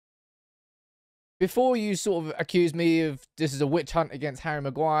Before you sort of accuse me of this is a witch hunt against Harry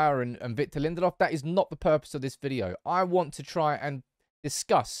Maguire and Victor Lindelof, that is not the purpose of this video. I want to try and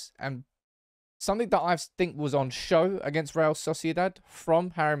discuss and something that I think was on show against Real Sociedad from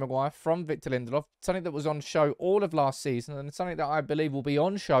Harry Maguire, from Victor Lindelof, something that was on show all of last season, and something that I believe will be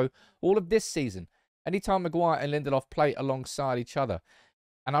on show all of this season. Anytime Maguire and Lindelof play alongside each other.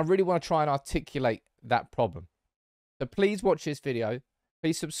 And I really want to try and articulate that problem. So please watch this video.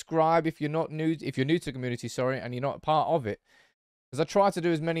 Please subscribe if you're new to the community, sorry, and you're not a part of it. Because I try to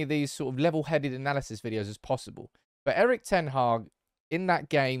do as many of these sort of level-headed analysis videos as possible. But Erik Ten Hag, in that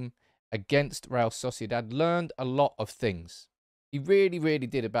game against Real Sociedad, learned a lot of things. He really, really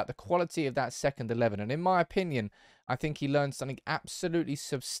did about the quality of that second 11. And in my opinion, I think he learned something absolutely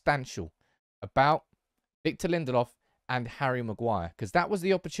substantial about Victor Lindelof and Harry Maguire. Because that was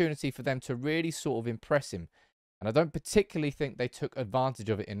the opportunity for them to really sort of impress him. And I don't particularly think they took advantage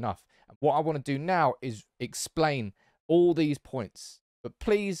of it enough. And what I want to do now is explain all these points. But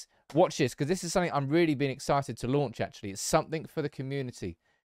please watch this, because this is something I'm really been excited to launch, actually. It's something for the community.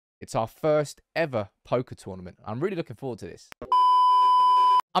 It's our first ever poker tournament. I'm really looking forward to this.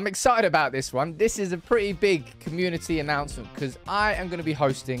 I'm excited about this one. This is a pretty big community announcement, because I am going to be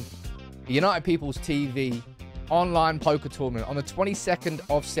hosting the United People's TV online poker tournament on the 22nd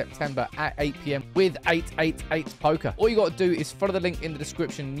of September at 8 PM with 888 Poker. All you got to do is follow the link in the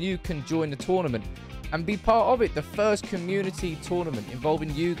description. You can join the tournament and be part of it. The first community tournament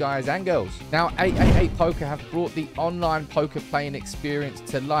involving you guys and girls. Now, 888 Poker have brought the online poker playing experience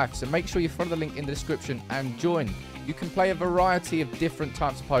to life. So make sure you follow the link in the description and join. You can play a variety of different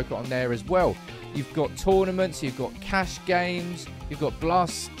types of poker on there as well. You've got tournaments, you've got cash games, you've got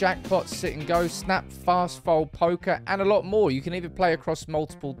blasts, jackpots, sit and go, snap, fast fold poker, and a lot more. You can even play across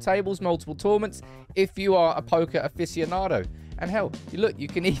multiple tables, multiple tournaments, if you are a poker aficionado. And hell, look, you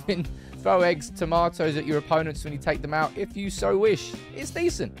can even throw eggs, tomatoes at your opponents when you take them out, if you so wish. It's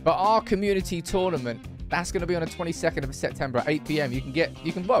decent. But our community tournament, that's going to be on the 22nd of September at 8 PM.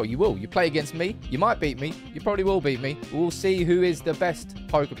 You will. You play against me. You might beat me. You probably will beat me. We'll see who is the best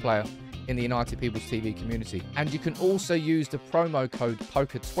poker player in the United People's TV community. And you can also use the promo code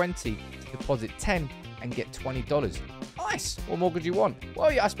POKER20 to deposit 10 and get $20. Nice. What more could you want?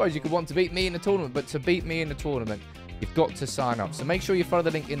 Well, yeah, I suppose you could want to beat me in the tournament, but to beat me in the tournament, you've got to sign up. So make sure you follow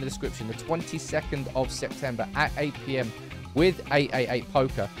the link in the description. The 22nd of September at 8 PM with 888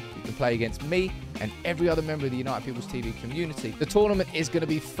 Poker. You can play against me and every other member of the United People's TV community. The tournament is going to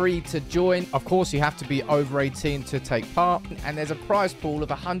be free to join. Of course, you have to be over 18 to take part. And there's a prize pool of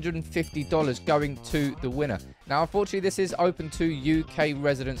 $150 going to the winner. Now, unfortunately, this is open to UK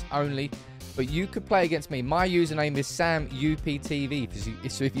residents only. But you could play against me. My username is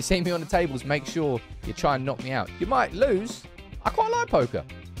SamUPTV. So if you see me on the tables, make sure you try and knock me out. You might lose. I quite like poker.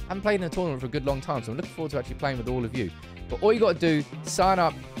 I haven't played in a tournament for a good long time, so I'm looking forward to actually playing with all of you. But all you got to do, sign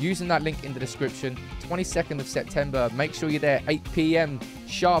up using that link in the description. 22nd of September. Make sure you're there 8 PM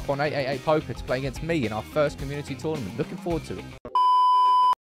sharp on 888 Poker to play against me in our first community tournament. Looking forward to it.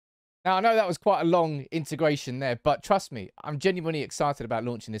 Now, I know that was quite a long integration there, but trust me, I'm genuinely excited about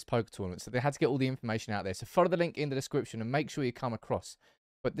launching this poker tournament. So they had to get all the information out there. So follow the link in the description and make sure you come across.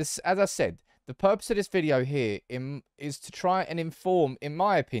 But this, as I said, the purpose of this video here is to try and inform, in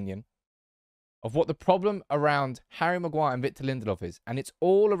my opinion, of what the problem around Harry Maguire and Victor Lindelof is. And it's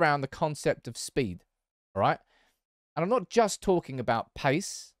all around the concept of speed, all right? And I'm not just talking about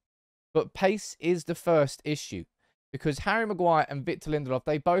pace, but pace is the first issue. Because Harry Maguire and Victor Lindelof,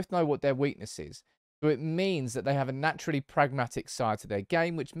 they both know what their weakness is. So it means that they have a naturally pragmatic side to their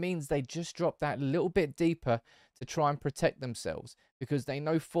game, which means they just drop that little bit deeper to try and protect themselves. Because they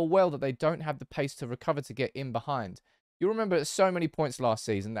know full well that they don't have the pace to recover to get in behind. You remember at so many points last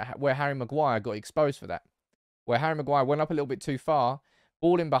season where Harry Maguire got exposed for that. Where Harry Maguire went up a little bit too far,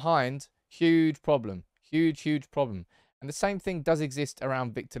 ball in behind, huge problem. Huge, huge problem. And the same thing does exist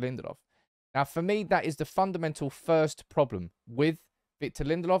around Victor Lindelof. Now, for me, that is the fundamental first problem with Victor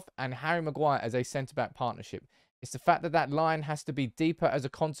Lindelof and Harry Maguire as a centre-back partnership. It's the fact that that line has to be deeper as a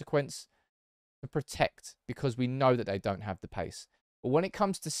consequence to protect, because we know that they don't have the pace. But when it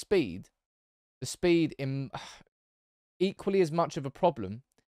comes to speed, the speed in equally as much of a problem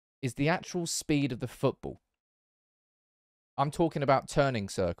is the actual speed of the football. I'm talking about turning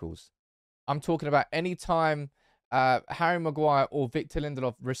circles. I'm talking about any time Harry Maguire or Victor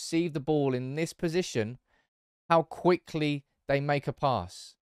Lindelof receive the ball in this position, how quickly they make a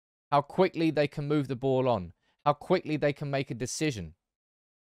pass, how quickly they can move the ball on, how quickly they can make a decision.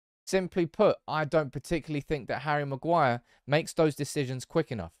 Simply put, I don't particularly think that Harry Maguire makes those decisions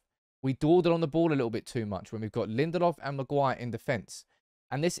quick enough. We dawdle on the ball a little bit too much when we've got Lindelof and Maguire in defence.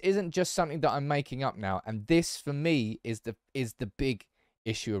 And this isn't just something that I'm making up now. And this, for me, is the big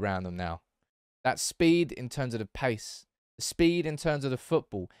issue around them now. That speed in terms of the pace, the speed in terms of the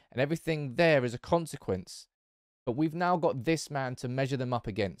football, and everything there is a consequence. But we've now got this man to measure them up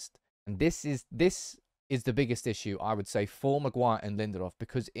against. And this is the biggest issue, I would say, for Maguire and Lindelof.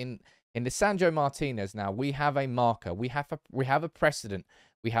 Because in Lisandro Martinez now, we have a marker. We have a precedent.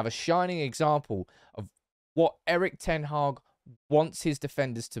 We have a shining example of what Erik Ten Hag wants his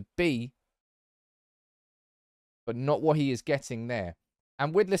defenders to be, but not what he is getting there.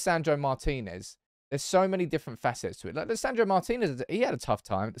 And with Lisandro Martinez, there's so many different facets to it. Like Lisandro Martinez, he had a tough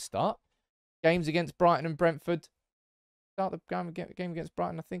time at the start. Games against Brighton and Brentford. Start the game against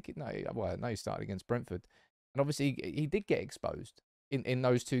Brighton, I think. No, he started against Brentford. And obviously, he did get exposed in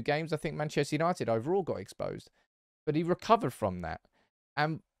those two games. I think Manchester United overall got exposed. But he recovered from that.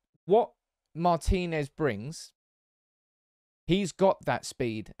 And what Martinez brings, he's got that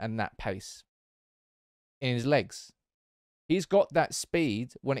speed and that pace in his legs. He's got that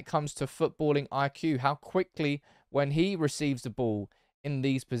speed when it comes to footballing IQ. How quickly, when he receives the ball in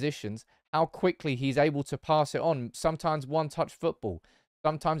these positions, how quickly he's able to pass it on. Sometimes one-touch football,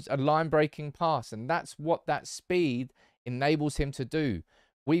 sometimes a line-breaking pass. And that's what that speed enables him to do.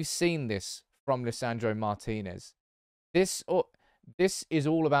 We've seen this from Lisandro Martinez. This is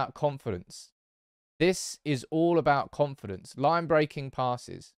all about confidence. This is all about confidence. Line-breaking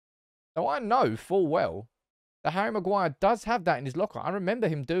passes. Now, I know full well that Harry Maguire does have that in his locker. I remember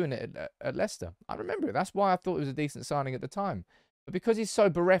him doing it at Leicester. I remember it. That's why I thought it was a decent signing at the time. But because he's so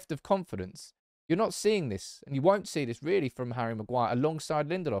bereft of confidence, you're not seeing this. And you won't see this really from Harry Maguire alongside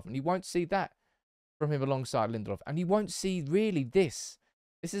Lindelof. And you won't see that from him alongside Lindelof. And you won't see really this.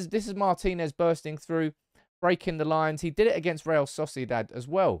 This is Martinez bursting through, breaking the lines. He did it against Real Sociedad as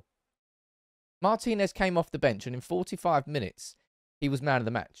well. Martinez came off the bench, and in 45 minutes, he was man of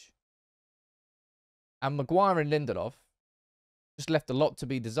the match. And Maguire and Lindelof just left a lot to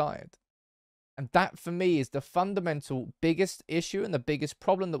be desired. And that, for me, is the fundamental biggest issue and the biggest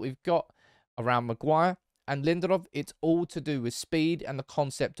problem that we've got around Maguire and Lindelof. It's all to do with speed and the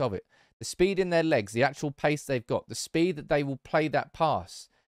concept of it. The speed in their legs, the actual pace they've got, the speed that they will play that pass,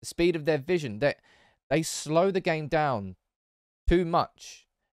 the speed of their vision. They slow the game down too much.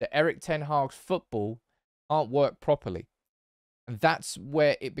 That Erik Ten Hag's football can't work properly. And that's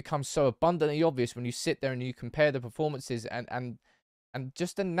where it becomes so abundantly obvious when you sit there and you compare the performances and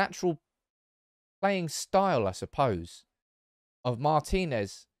just the natural playing style, I suppose, of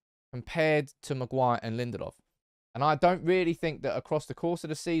Martinez compared to Maguire and Lindelof. And I don't really think that across the course of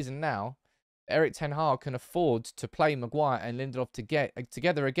the season now, Erik Ten Hag can afford to play Maguire and Lindelof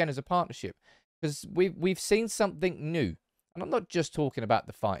together again as a partnership. Because we've seen something new. And I'm not just talking about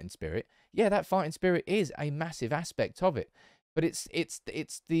the fighting spirit. Yeah, that fighting spirit is a massive aspect of it. But it's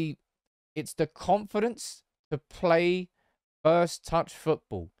the confidence to play first touch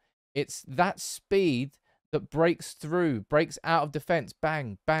football. It's that speed that breaks through, breaks out of defence.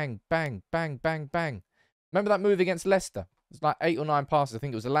 Bang, bang, bang, bang, bang, bang. Remember that move against Leicester? It was like 8 or 9 passes. I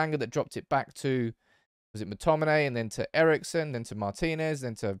think it was Elanga that dropped it back to, was it McTominay, and then to Eriksen, then to Martinez,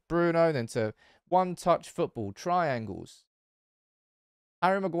 then to Bruno, then to one-touch football, triangles.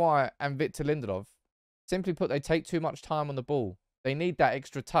 Harry Maguire and Victor Lindelof, simply put, they take too much time on the ball. They need that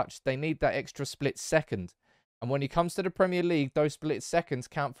extra touch. They need that extra split second. And when it comes to the Premier League, those split seconds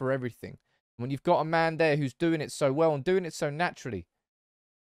count for everything. When you've got a man there who's doing it so well and doing it so naturally,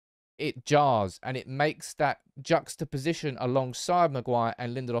 it jars and it makes that juxtaposition alongside Maguire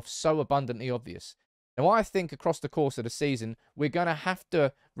and Lindelof so abundantly obvious. Now, I think across the course of the season, we're going to have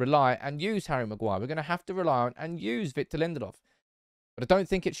to rely and use Harry Maguire. We're going to have to rely on and use Victor Lindelof. But I don't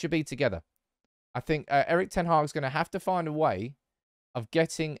think it should be together. I think Erik Ten Hag is going to have to find a way of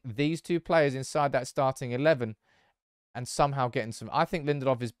getting these two players inside that starting 11 and somehow getting some. I think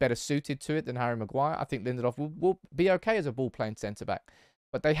Lindelof is better suited to it than Harry Maguire. I think Lindelof will be okay as a ball-playing centre-back.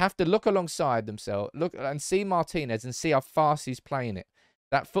 But they have to look alongside themselves, look and see Martinez and see how fast he's playing it.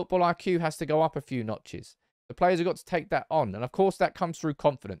 That football IQ has to go up a few notches. The players have got to take that on. And, of course, that comes through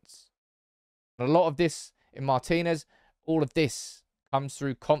confidence. And a lot of this in Martinez, all of this comes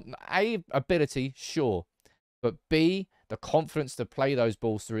through A, ability, sure. But B, the confidence to play those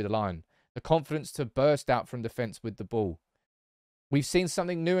balls through the line. The confidence to burst out from defence with the ball. We've seen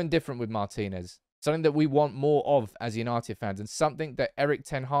something new and different with Martinez. Something that we want more of as United fans. And something that Erik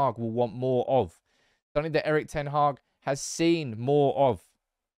Ten Hag will want more of. Something that Erik Ten Hag has seen more of.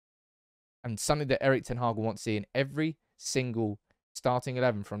 And something that Erik Ten Hag will want to see in every single starting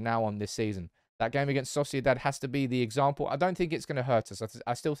 11 from now on this season. That game against Sociedad has to be the example. I don't think it's going to hurt us.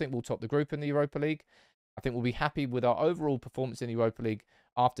 I still think we'll top the group in the Europa League. I think we'll be happy with our overall performance in the Europa League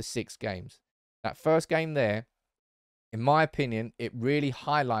after 6 games. That first game there, in my opinion, it really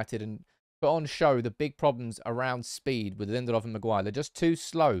highlighted and put on show the big problems around speed with Lindelof and Maguire. They're just too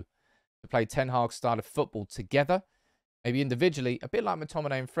slow to play Ten Hag's style of football together. Maybe individually, a bit like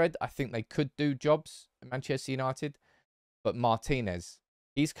McTominay and Fred, I think they could do jobs at Manchester United. But Martinez,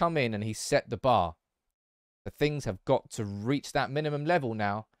 he's come in and he's set the bar. The things have got to reach that minimum level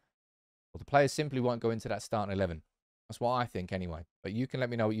now, or the players simply won't go into that starting 11. That's what I think anyway. But you can let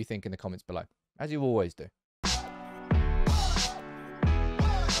me know what you think in the comments below, as you always do.